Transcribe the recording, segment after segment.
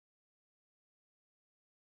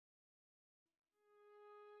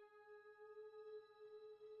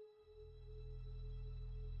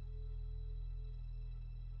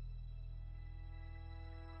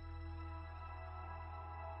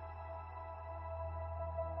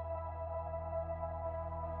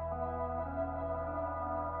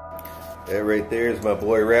That right there is my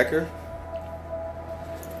boy Rekkr.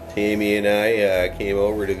 Tammy and I came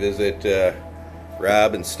over to visit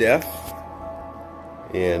Rob and Steph,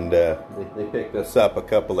 and they picked us up a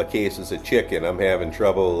couple of cases of chicken. I'm having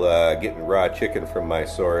trouble getting raw chicken from my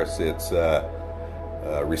source. It's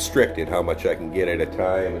restricted how much I can get at a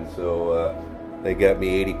time, and so they got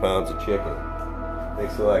me 80 pounds of chicken.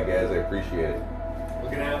 Thanks a lot, guys. I appreciate it.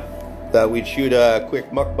 Looking out. Thought we'd shoot a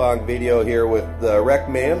quick mukbang video here with Rekkr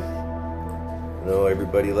Man. I know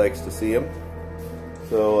everybody likes to see him.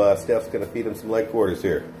 So Steph's going to feed him some leg quarters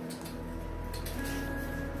here.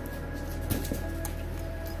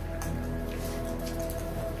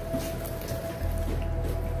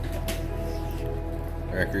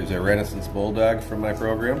 Rekkr's a Renascence Bulldogge from my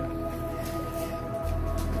program.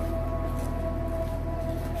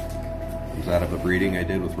 Comes out of a breeding I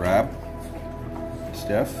did with Rob,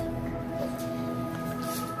 Steph.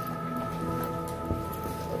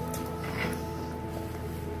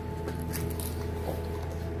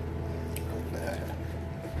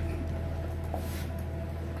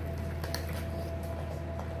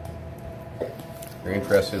 If you're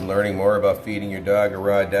interested in learning more about feeding your dog a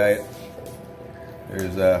raw diet,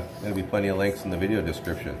 there's going to be plenty of links in the video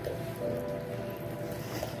description.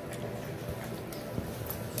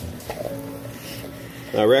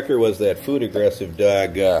 Now, Rekkr was that food aggressive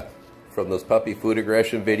dog from those puppy food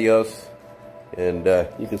aggression videos, and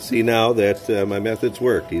you can see now that my methods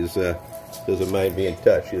work. He doesn't mind being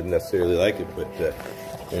touched. He doesn't necessarily like it, but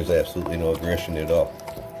there's absolutely no aggression at all.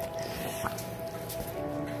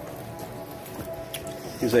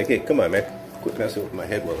 He's like, hey, come on, man. Quit messing with my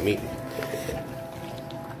head while I'm eating.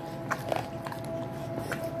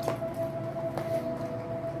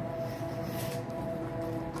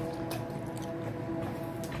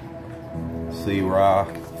 See, raw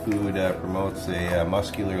food promotes a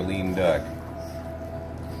muscular, lean dog.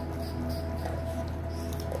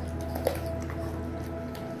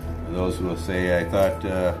 For those who will say, I thought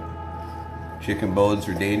chicken bones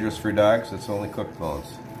are dangerous for dogs, it's only cooked bones.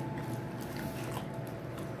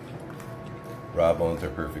 Raw bones are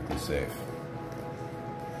perfectly safe.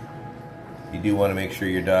 You do want to make sure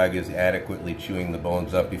your dog is adequately chewing the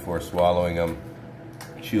bones up before swallowing them.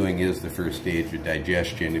 Chewing is the first stage of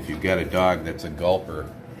digestion. If you've got a dog that's a gulper,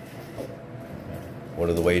 one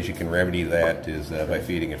of the ways you can remedy that is by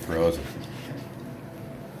feeding it frozen.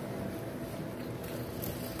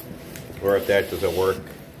 Or if that doesn't work,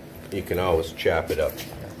 you can always chop it up.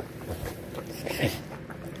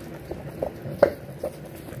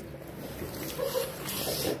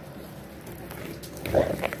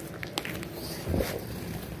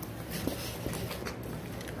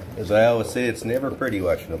 As I always say, it's never pretty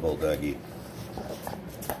watching a bulldog eat.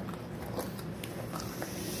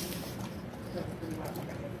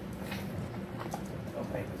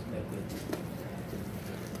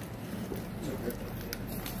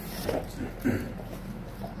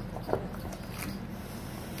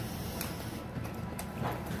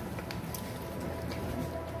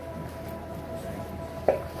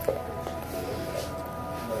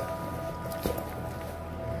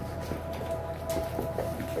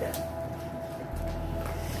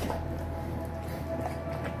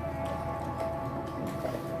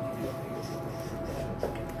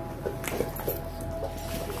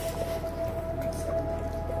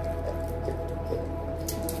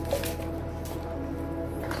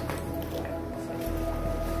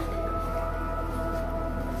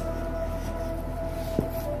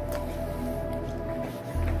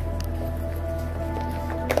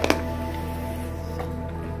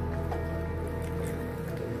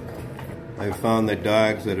 I've found that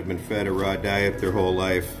dogs that have been fed a raw diet their whole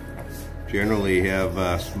life generally have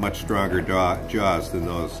much stronger jaws than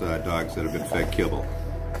those dogs that have been fed kibble.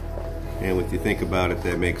 And if you think about it,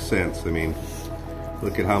 that makes sense. I mean,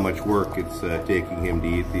 look at how much work it's taking him to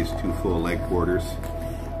eat these 2 full leg quarters.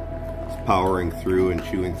 It's powering through and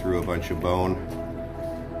chewing through a bunch of bone.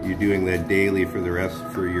 You're doing that daily for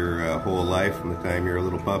your whole life from the time you're a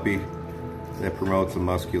little puppy. That promotes a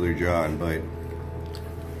muscular jaw and bite.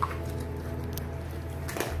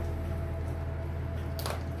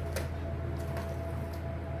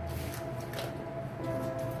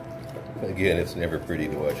 Again, it's never pretty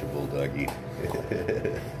to watch a bulldog eat.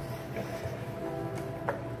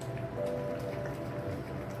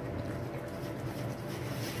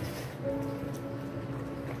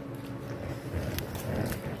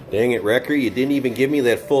 Dang it, Rekkr, you didn't even give me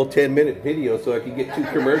that full 10-minute video so I could get 2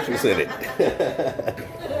 commercials in it.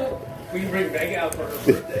 We can bring Vega out for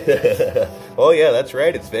her birthday. Oh yeah, that's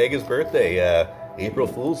right, it's Vega's birthday, April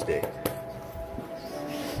Fool's Day.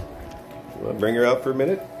 You want to bring her out for a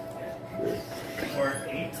minute? Sure. Or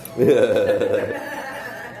 8.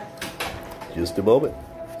 Just a moment.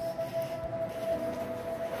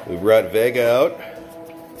 We brought Vega out.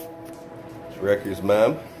 It's Rekkr's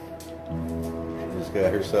mom. She's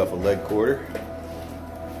got herself a leg quarter.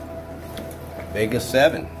 Vega's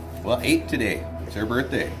 7. Well, 8 today. It's her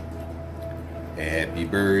birthday. Happy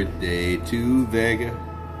birthday to Vega.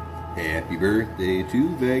 Happy birthday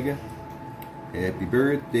to Vega. Happy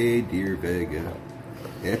birthday, dear Vega.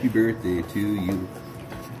 Happy birthday to you.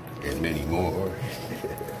 And many more.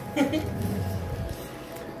 Just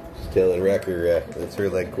telling Rekkr that's her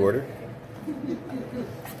leg quarter.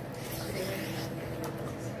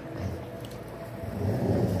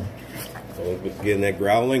 Again, that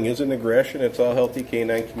growling isn't aggression, it's all healthy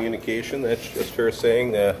canine communication. That's just her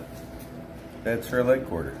saying that's her leg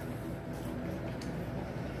quarter.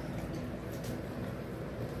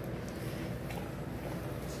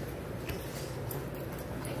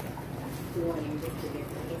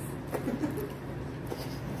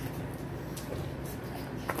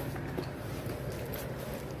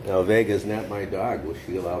 Now Vega's not my dog. Will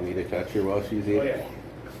she allow me to touch her while she's eating? Oh, yeah.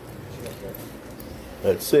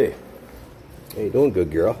 Let's see. Hey, doing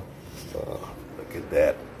good, girl. Oh, look at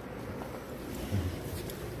that.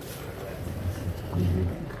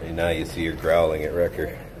 And now you see her growling at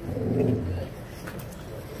Rekkr.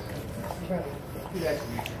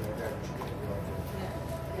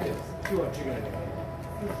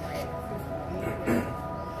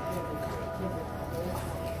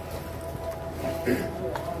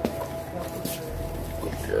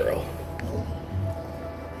 Good girl.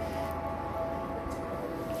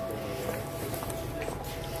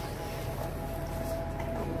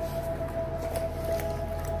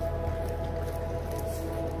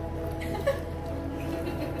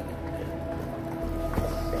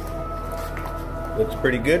 Looks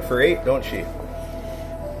pretty good for 8, don't she?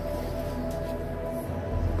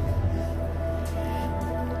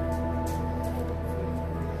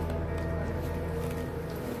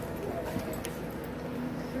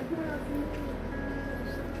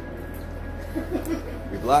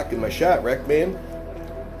 You're blocking my shot, Reck man.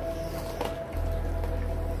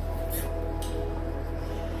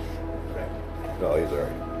 No, he's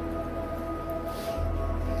alright.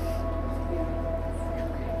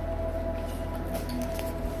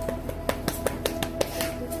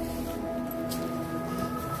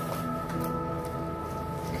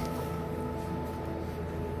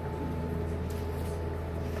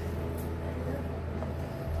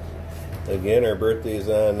 Again, her birthday is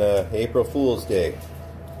on April Fool's Day.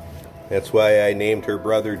 That's why I named her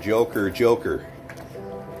brother Joker Joker.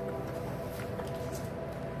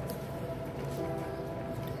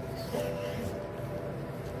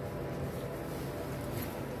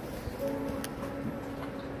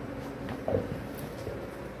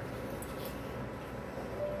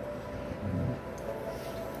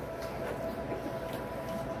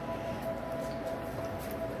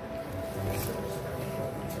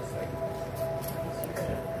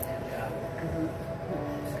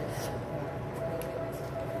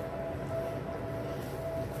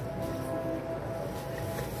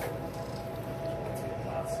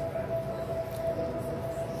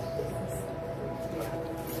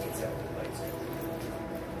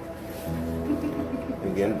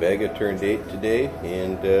 Again, Vega turned 8 today,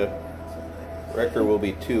 and Rekkr will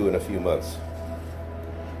be 2 in a few months.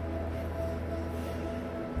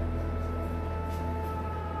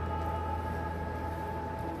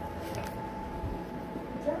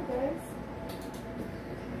 Good job, guys.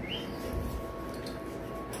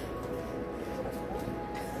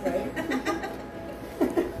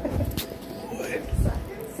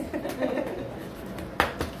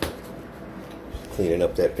 Cleaning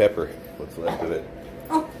up that pepper, what's left of it.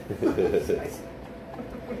 Oh.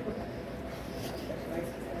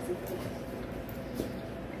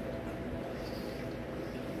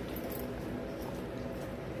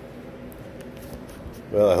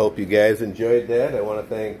 Well, I hope you guys enjoyed that. I want to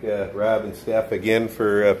thank Rob and Steph again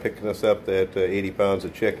for picking us up that 80 pounds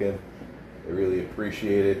of chicken. I really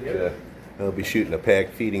appreciate it. Yep. I'll be shooting a pack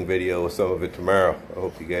feeding video with some of it tomorrow. I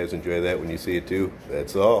hope you guys enjoy that when you see it too.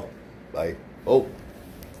 That's all. Bye. Oh.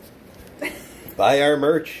 Buy our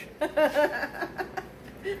merch.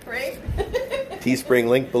 Right? Teespring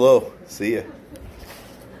link below. See ya.